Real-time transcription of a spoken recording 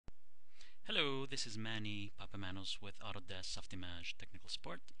this is Manny Papamanos with Autodesk Softimage Technical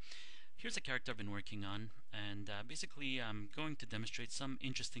Support. Here's a character I've been working on, and basically I'm going to demonstrate some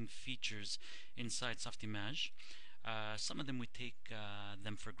interesting features inside Softimage. Some of them we take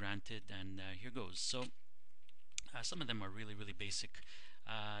them for granted, and here goes. So some of them are really basic.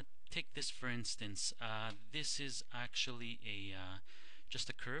 Take this for instance. This is actually just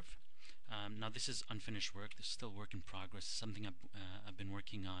a curve. Now this is unfinished work. This is still work in progress. Something I've been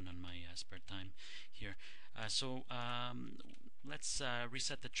working on my spare time here. Let's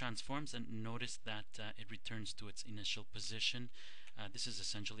reset the transforms and notice that it returns to its initial position. This is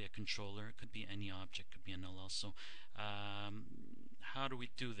essentially a controller. It could be any object, could be a null also. How do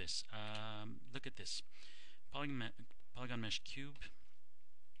we do this? Look at this. Polygon mesh cube.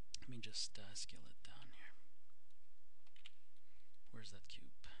 Let me just scale it down here. Where's that cube?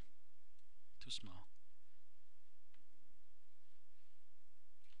 Too small.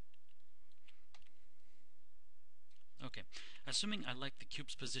 Okay, assuming I like the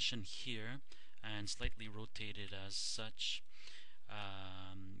cube's position here and slightly rotate it as such,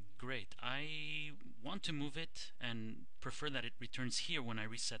 great. I want to move it and prefer that it returns here when I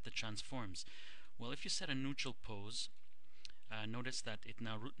reset the transforms. Well, if you set a neutral pose, notice that it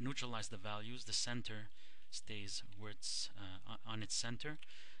now neutralized the values. The center stays where it's on its center,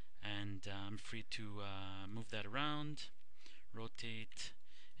 and I'm free to move that around, rotate,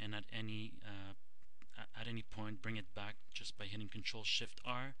 and at any point bring it back just by hitting Control Shift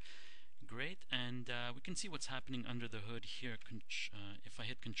R. Great, and we can see what's happening under the hood here. If I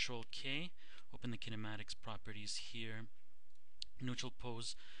hit Control K, open the kinematics properties here, neutral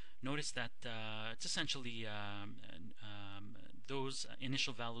pose. Notice that it's essentially those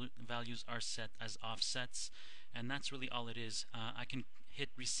initial values are set as offsets, and that's really all it is. I can hit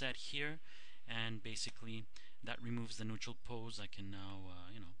reset here, and basically that removes the neutral pose. I can now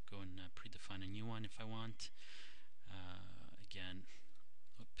go and predefine a new one if I want. Again,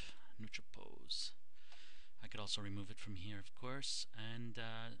 neutral pose. I could also remove it from here, of course, and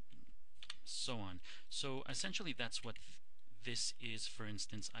so on. So essentially that's what this is. For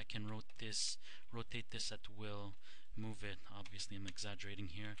instance, I can rotate this at will, move it. Obviously I'm exaggerating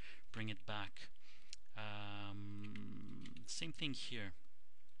here. Bring it back. Same thing here.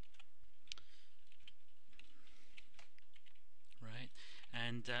 Right,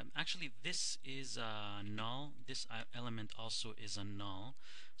 and actually this is null. This element also is a null,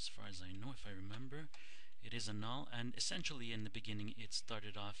 as far as I know, if I remember. It is a null, and essentially in the beginning it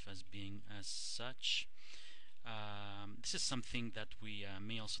started off as being as such. This is something that we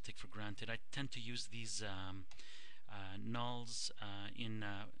may also take for granted. I tend to use these nulls in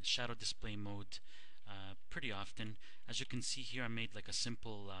shadow display mode pretty often. As you can see here, I made like a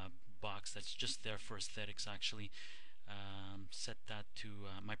simple box that's just there for aesthetics actually. Set that to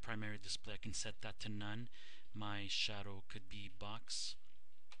my primary display. I can set that to none. My shadow could be box,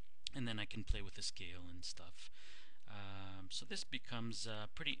 and then I can play with the scale and stuff. So this becomes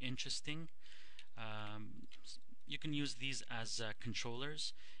pretty interesting. You can use these as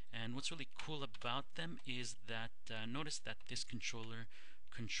controllers, and what's really cool about them is that notice that this controller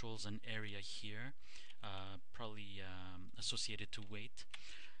controls an area here, probably associated to weight.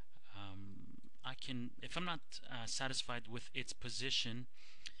 I can, if I'm not satisfied with its position,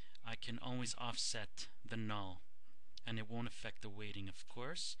 I can always offset the null, and it won't affect the weighting, of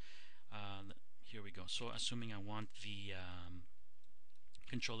course. Here we go. So assuming I want the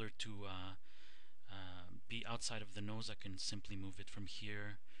controller to be outside of the nose, I can simply move it from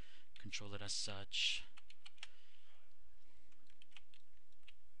here, control it as such.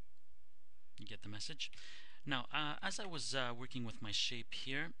 You get the message. Now, as I was working with my shape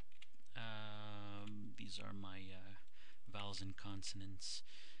here, these are my vowels and consonants.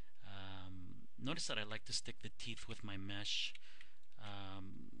 Notice that I like to stick the teeth with my mesh.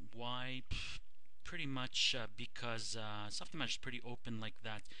 Why? Pretty much because Softimage is pretty open like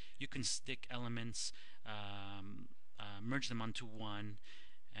that. You can stick elements, merge them onto one,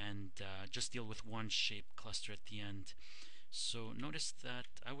 and just deal with one shape cluster at the end. So notice that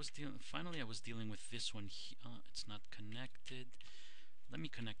finally I was dealing with this one. It's not connected. Let me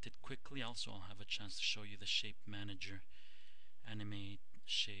connect it quickly. Also, I'll have a chance to show you the shape manager. Animate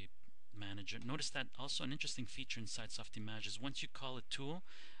shape manager. Notice that also an interesting feature inside Softimage is once you call a tool,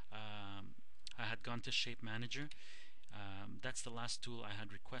 I had gone to shape manager. That's the last tool I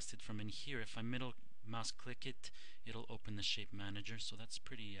had requested from in here. If I middle mouse click it, it'll open the shape manager. So that's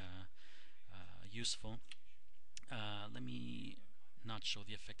pretty useful. Let me not show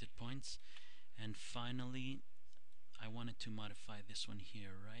the affected points. And finally, I wanted to modify this one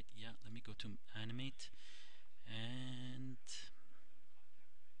here, right? Yeah, let me go to animate and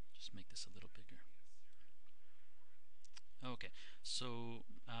just Let's make this a little bigger. Okay, so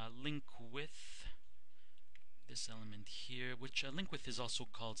link width, this element here, which link width is also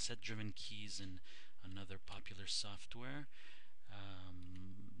called set-driven keys in another popular software.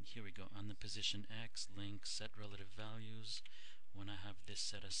 Here we go, on the position X, link, set relative values. When I have this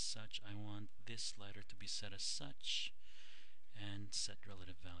set as such, I want this slider to be set as such, and set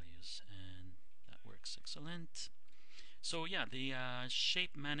relative values, and that works excellent. So yeah, the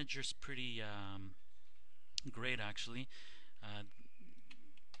shape manager is pretty great actually. Uh,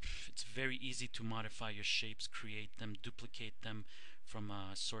 it's very easy to modify your shapes, create them, duplicate them from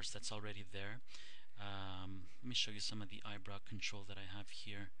a source that's already there. Let me show you some of the eyebrow control that I have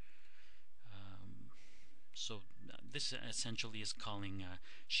here. So this essentially is calling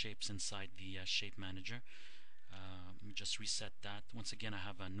shapes inside the shape manager. Let me just reset that. Once again, I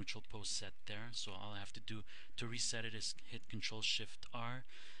have a neutral pose set there, so all I have to do to reset it is hit Control Shift R.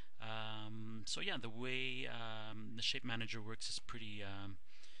 So yeah, the way the shape manager works is pretty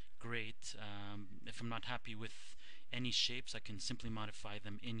great. If I'm not happy with any shapes, I can simply modify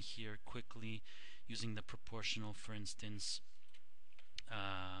them in here quickly using the proportional, for instance.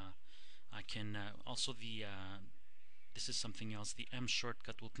 I can also this is something else. The M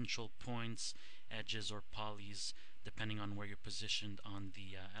shortcut will control points, edges, or polys depending on where you're positioned on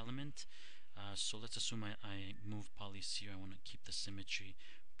the element. So let's assume I move polys here. I want to keep the symmetry,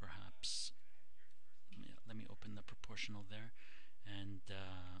 perhaps. Yeah, let me open the proportional there, and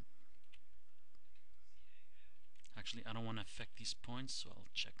actually I don't want to affect these points, so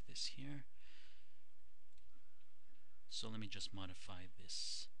I'll check this here. So let me just modify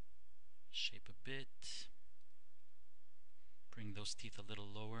this shape a bit, bring those teeth a little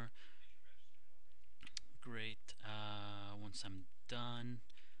lower. Great. Once I'm done,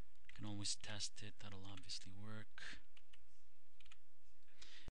 I can always test it. That'll obviously work.